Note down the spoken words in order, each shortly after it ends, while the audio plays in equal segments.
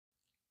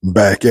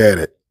Back at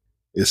it.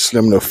 It's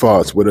Slim the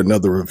Fox with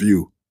another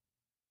review.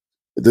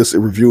 This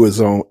review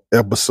is on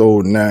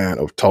episode 9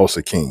 of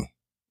Tulsa King.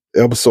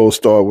 The episode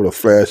started with a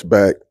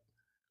flashback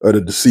of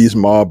the deceased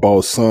mob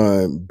boss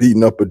son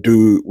beating up a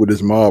dude with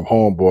his mob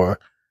homeboy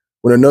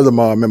when another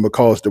mob member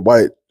calls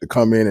Dwight to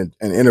come in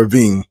and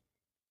intervene.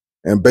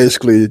 And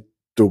basically,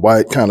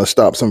 Dwight kind of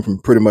stops him from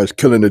pretty much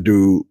killing the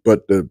dude,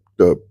 but the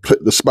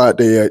spot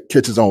they at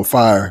catches on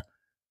fire.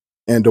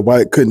 And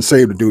Dwight couldn't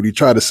save the dude. He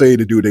tried to save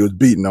the dude they was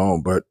beating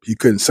on, but he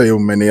couldn't save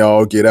him, and they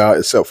all get out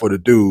except for the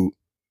dude.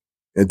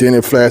 And then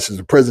it flashes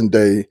to present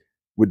day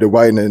with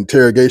Dwight in the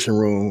interrogation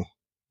room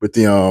with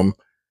the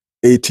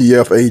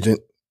ATF agent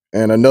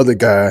and another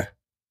guy.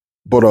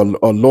 But a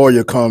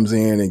lawyer comes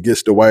in and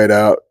gets Dwight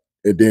out,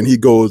 and then he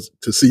goes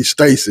to see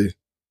Stacy,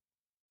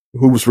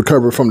 who was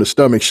recovering from the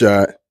stomach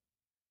shot.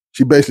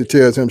 She basically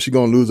tells him she's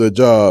gonna lose her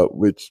job,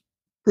 which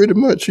pretty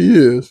much she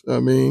is.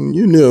 I mean,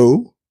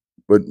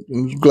 but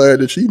I'm glad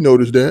that she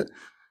noticed that.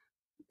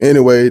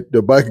 Anyway,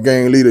 the biker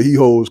gang leader, he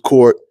holds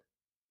court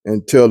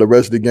and tell the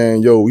rest of the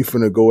gang, yo, we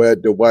finna go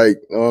at the white.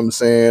 You know what I'm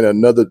saying?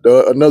 Another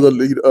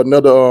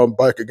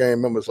biker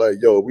gang member's like,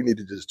 yo, we need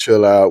to just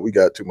chill out. We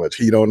got too much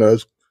heat on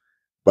us.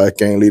 Biker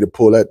gang leader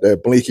pull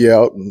that blinky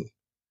out and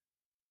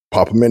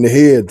pop him in the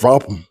head,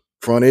 drop him in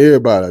front of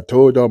everybody. I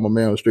told y'all my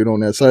man was straight on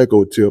that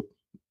psycho tip.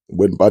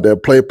 Wasn't about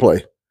that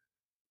play.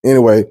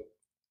 Anyway,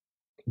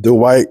 the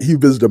white, he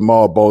visited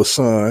mob boss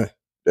son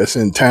that's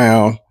in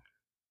town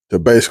to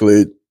basically,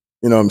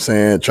 you know what I'm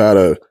saying, try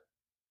to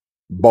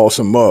boss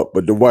him up.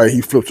 But the white,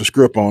 he flipped the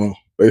script on him,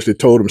 basically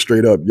told him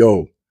straight up,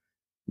 yo,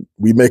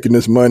 we making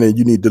this money,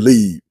 you need to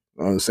leave. You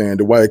know what I'm saying?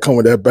 The white come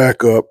with that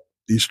backup.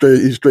 He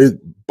straight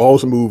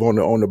boss move on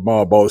the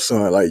mob boss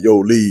son, like, yo,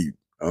 leave. You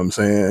know what I'm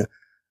saying?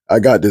 I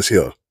got this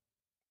here.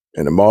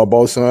 And the mob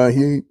boss son, he,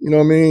 you know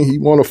what I mean? He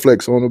want to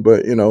flex on him,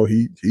 but, you know,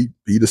 he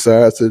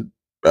decides to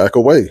back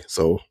away.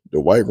 So the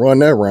white run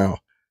that round.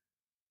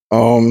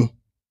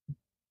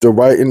 The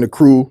white and the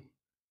crew,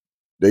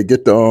 they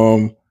get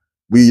the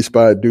weed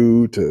spot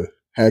dude to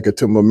hack it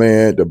to my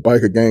man, the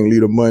biker gang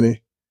leader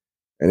money,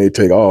 and they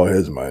take all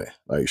his money,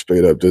 like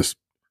straight up, just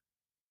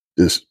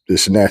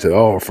snatch it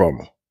all from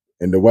him.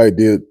 And the white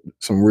did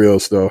some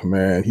real stuff,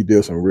 man. He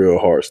did some real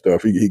hard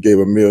stuff. He gave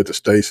a meal to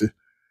Stacy.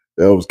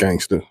 That was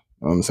gangster. You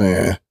know what I'm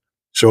saying?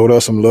 Showed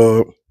us some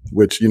love,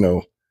 which, you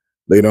know,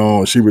 later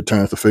on she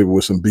returns the favor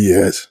with some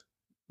BS.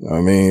 You know what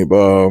I mean?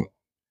 But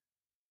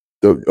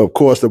of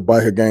course, the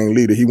biker gang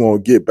leader, he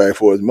won't get back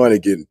for his money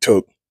getting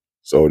took.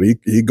 So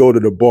he go to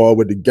the bar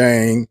with the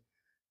gang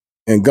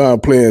and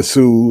gunplay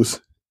ensues,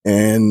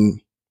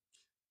 and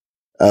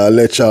I'll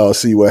let y'all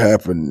see what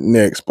happened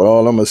next. But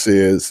all I'm going to say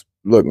is,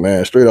 look,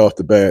 man, straight off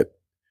the bat,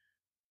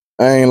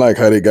 I ain't like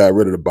how they got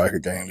rid of the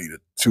biker gang leader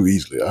too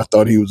easily. I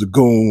thought he was a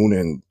goon,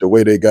 and the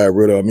way they got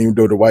rid of him, even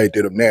though the white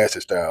did him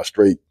nasty style,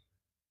 straight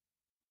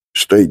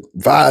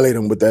violate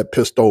him with that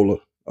pistola.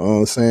 You know what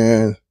I'm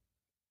saying?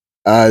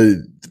 I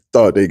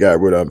thought they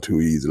got rid of him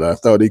too easily. I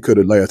thought he could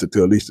have lasted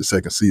till at least the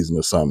second season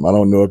or something. I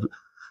don't know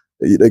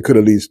if they could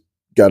at least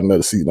got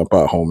another season up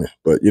our homie.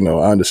 But, you know,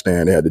 I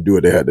understand they had to do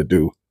what they had to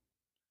do.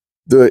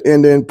 The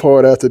ending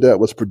part after that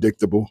was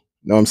predictable.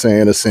 You know what I'm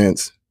saying? In a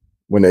sense,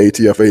 when the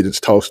ATF agents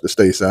tossed the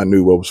States, I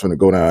knew what was going to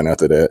go down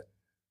after that.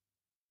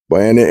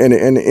 But in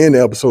the end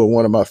episode,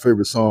 one of my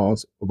favorite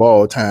songs of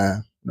all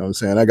time. You know what I'm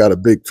saying? I got a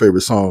big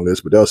favorite song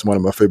list, but that was one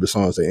of my favorite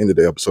songs they ended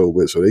the episode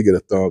with. So they get a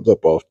thumbs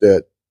up off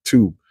that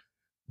too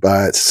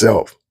by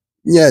itself.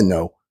 Yeah,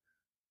 no.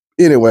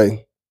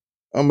 Anyway,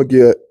 I'm going to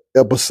give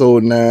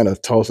episode 9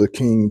 of Tulsa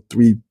King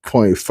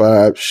 3.5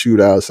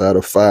 shootouts out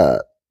of 5.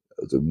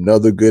 It's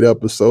another good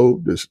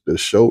episode. The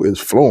show is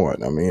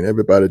flowing. I mean,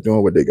 everybody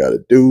doing what they got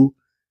to do.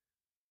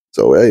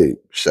 So, hey,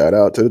 shout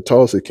out to the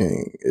Tulsa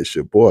King. It's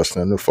your boy,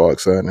 Slim the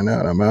Fox, signing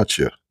out. I'm out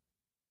here.